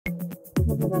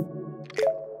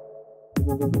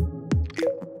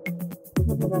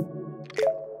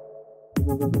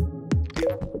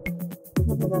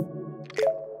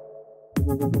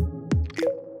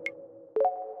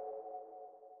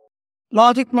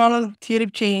Logic model, theory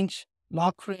change,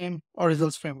 Logframe, or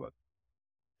results framework.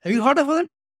 Have you heard of them?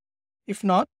 If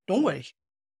not, don't worry.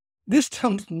 These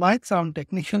terms might sound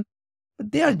technical,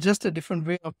 but they are just a different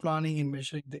way of planning and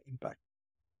measuring the impact.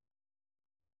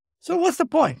 So, what's the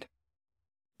point?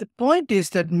 The point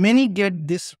is that many get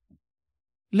this.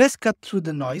 Let's cut through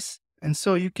the noise, and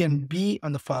so you can be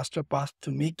on the faster path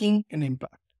to making an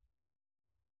impact.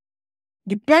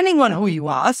 Depending on who you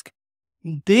ask,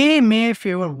 they may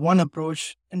favor one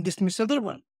approach and dismiss the other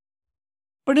one.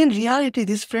 But in reality,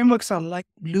 these frameworks are like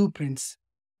blueprints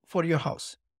for your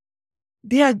house.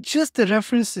 They are just the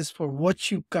references for what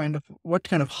kind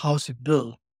of house you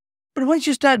build. But once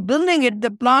you start building it,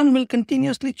 the plan will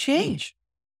continuously change.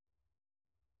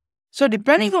 So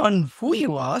depending on who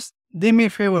you ask, they may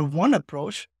favor one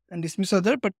approach and dismiss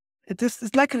other, but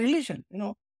it's like a religion,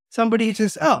 Somebody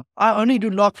says, "Oh, I only do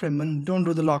Logframe and don't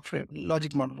do the Logframe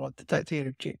logic model or the theory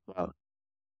of change." Well,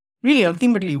 really,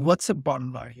 ultimately, what's the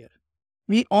bottom line here?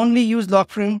 We only use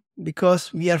Logframe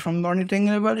because we are from monitoring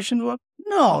and evaluation work?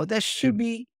 No, people should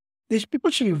be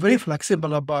very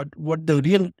flexible about what the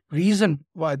real reason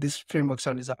why these frameworks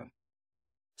are designed.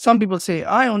 Some people say,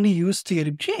 "I only use theory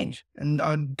of change and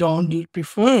I don't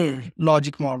prefer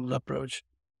logic model approach."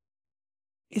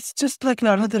 It's just like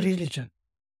another religion.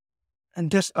 And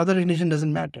this other religion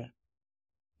doesn't matter.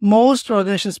 Most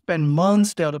organizations spend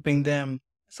months developing them,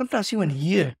 sometimes even a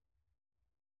year,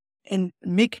 and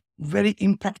make it very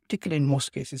impractical in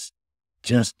most cases,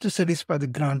 just to satisfy the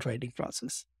grant writing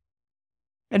process.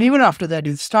 And even after that,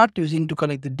 you start using to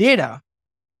collect the data,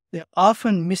 they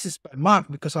often misses by mark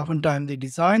because oftentimes they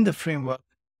design the framework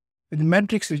with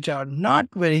metrics which are not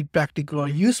very practical or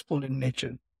useful in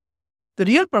nature. The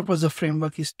real purpose of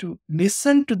framework is to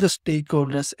listen to the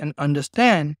stakeholders and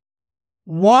understand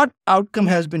what outcome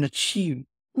has been achieved.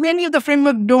 Many of the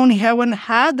framework haven't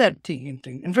had that thing.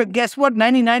 In fact, guess what?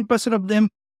 99% of them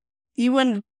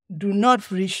even do not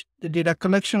reach the data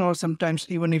collection, or sometimes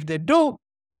even if they do,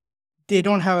 they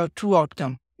don't have a true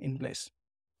outcome in place.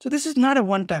 So this is not a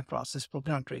one-time process for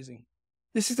grant raising.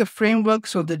 This is a framework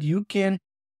so that you can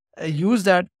use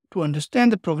that to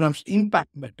understand the program's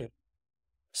impact better.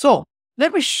 So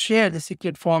let me share the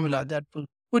secret formula that will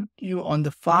put you on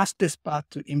the fastest path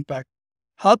to impact,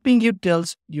 helping you tell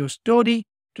your story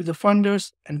to the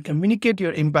funders and communicate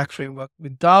your impact framework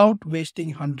without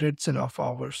wasting hundreds of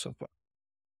hours of work.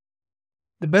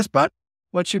 The best part,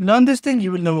 once you learn this thing,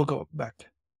 you will never go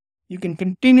back. You can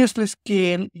continuously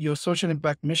scale your social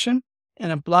impact mission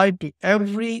and apply it to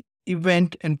every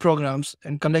event and programs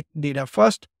and collect data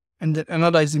first and then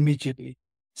analyze immediately.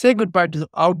 Say goodbye to the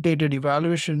outdated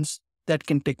evaluations that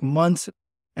can take months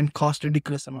and cost a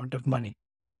ridiculous amount of money.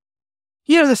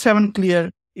 Here are the 7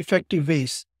 clear, effective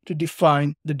ways to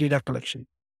define the data collection,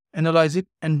 analyze it,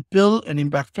 and build an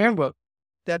impact framework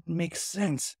that makes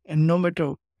sense, and no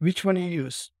matter which one you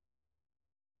use.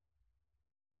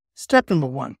 Step number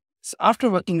 1. So after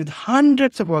working with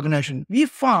hundreds of organizations, we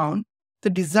found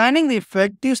that designing the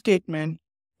effective statement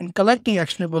and collecting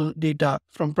actionable data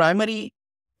from primary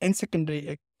and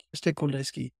secondary stakeholders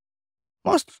is key.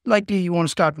 Most likely, you want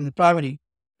to start with the primary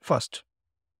first.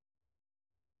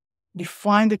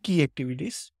 Define the key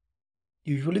activities,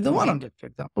 usually the one on that, for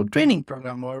example, training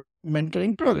program or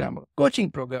mentoring program or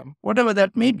coaching program, whatever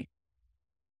that may be.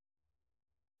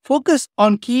 Focus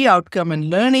on key outcome and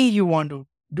learning you want to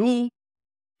do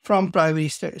from primary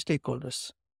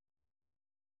stakeholders.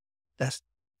 That's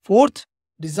 4th,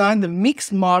 design the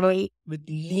mixed model with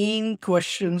lean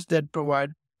questions that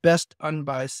provide best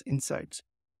unbiased insights.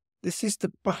 This is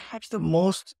perhaps the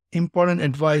most important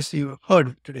advice you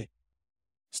heard today.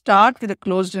 Start with the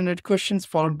closed-ended questions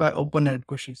followed by open-ended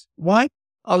questions. Why?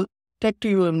 I'll take to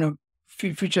you in a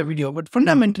future video, but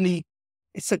fundamentally,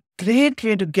 it's a great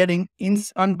way to getting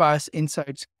unbiased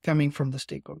insights coming from the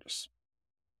stakeholders.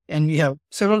 And we have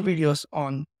several videos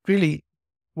on really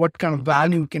what kind of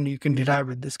value you can derive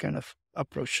with this kind of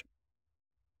approach.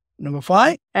 Number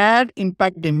 5, add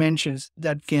impact dimensions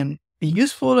that can be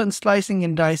useful in slicing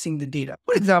and dicing the data.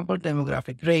 For example,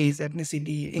 demographic, race,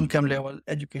 ethnicity, income level,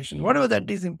 education, whatever that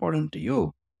is important to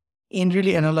you in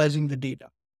really analyzing the data.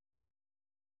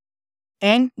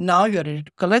 And now you are ready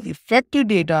to collect effective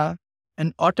data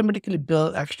and automatically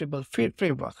build actionable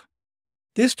framework.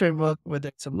 This framework, whether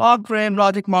it's a Logframe,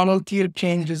 logic model, theory of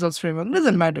change, results framework,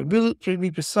 doesn't matter. Will be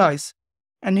precise.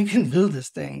 And you can build this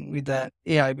thing with that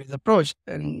AI-based approach.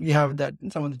 And we have that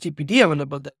some of the GPT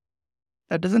available that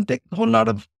That doesn't take a whole lot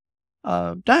of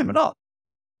time at all.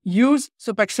 Use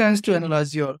Sopact Sense to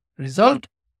analyze your result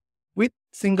with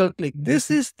single click.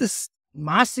 This is this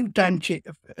massive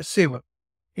saver.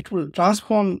 It will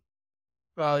transform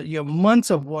your months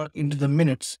of work into the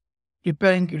minutes,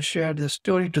 preparing you to share the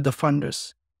story to the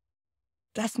funders.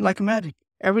 That's like magic.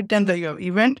 Every time that you have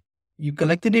event, you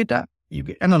collect the data,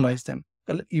 analyze them.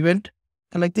 Event,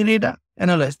 collect the data,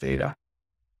 analyze the data.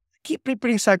 Keep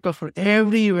preparing cycle for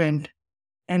every event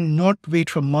and not wait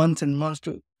for months and months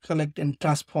to collect and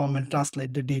transform and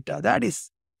translate the data. That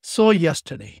is so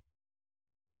yesterday.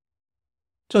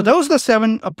 So those are the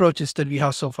 7 approaches that we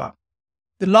have so far.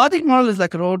 The logic model is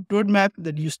like a roadmap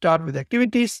that you start with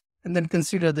activities and then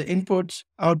consider the inputs,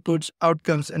 outputs,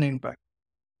 outcomes, and impact.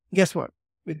 Guess what?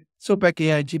 With Sopact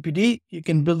AI GPD, you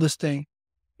can build this thing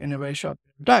in a very short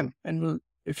time. And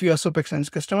if you are Sopact Sense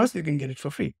customers, you can get it for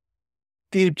free.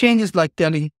 The change is like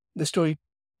telling the story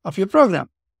of your program.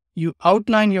 You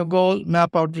outline your goal,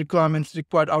 map out requirements,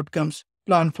 required outcomes,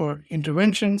 plan for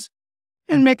interventions,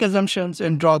 and make assumptions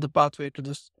and draw the pathway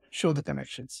to show the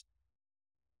connections.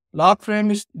 Logframe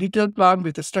is detailed plan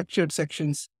with the structured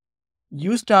sections.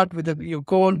 You start with your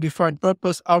goal, define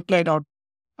purpose, outline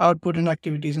output and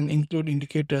activities, and include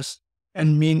indicators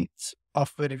and means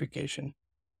of verification.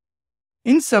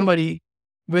 In summary,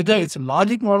 whether it's a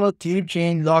logic model, theory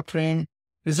chain, Logframe,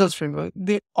 results framework,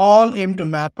 they all aim to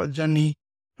map a journey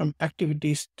from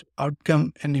activities to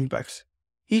outcome and impacts.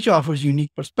 Each offers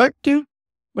unique perspective,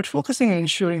 but focusing on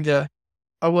ensuring that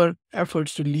our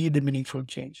efforts to lead the meaningful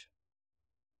change.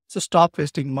 So stop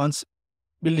wasting months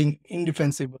building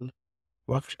indefensible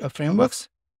frameworks,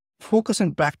 focus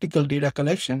on practical data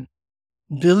collection,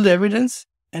 build evidence,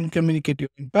 and communicate your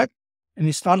impact. And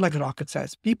it's not like rocket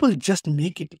science. People just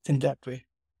make it in that way.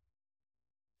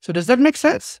 So does that make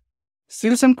sense?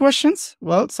 Still some questions?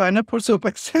 Well, sign up for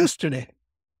Sopact Sense today.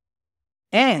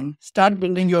 And start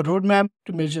building your roadmap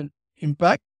to measure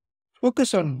impact.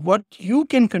 Focus on what you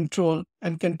can control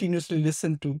and continuously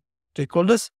listen to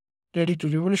stakeholders. Ready to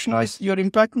revolutionize your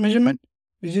impact measurement?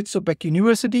 Visit Sopact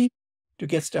University to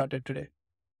get started today.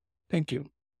 Thank you.